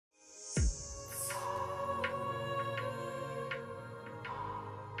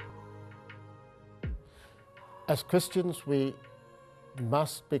As Christians, we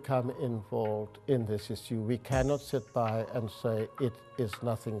must become involved in this issue. We cannot sit by and say it is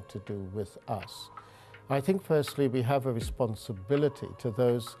nothing to do with us. I think firstly we have a responsibility to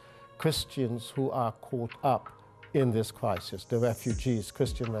those Christians who are caught up in this crisis, the refugees,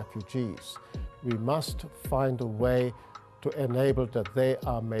 Christian refugees. We must find a way to enable that they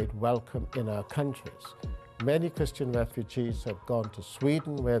are made welcome in our countries. Many Christian refugees have gone to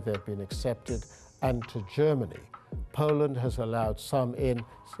Sweden, where they've been accepted, and to Germany. Poland has allowed some in,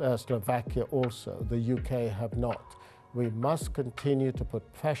 Slovakia also. The UK have not. We must continue to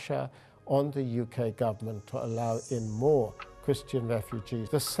put pressure on the UK government to allow in more Christian refugees.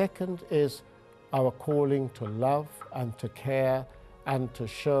 The second is our calling to love and to care and to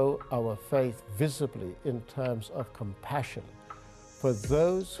show our faith visibly in terms of compassion. For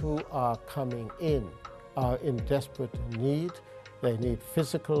those who are coming in are in desperate need. They need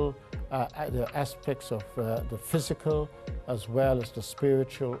physical, the aspects of the physical as well as the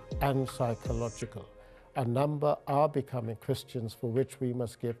spiritual and psychological. A number are becoming Christians, for which we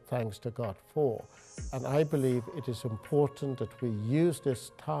must give thanks to God for. And I believe it is important that we use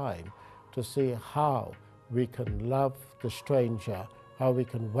this time to see how we can love the stranger, how we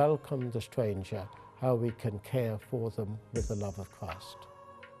can welcome the stranger, how we can care for them with the love of Christ.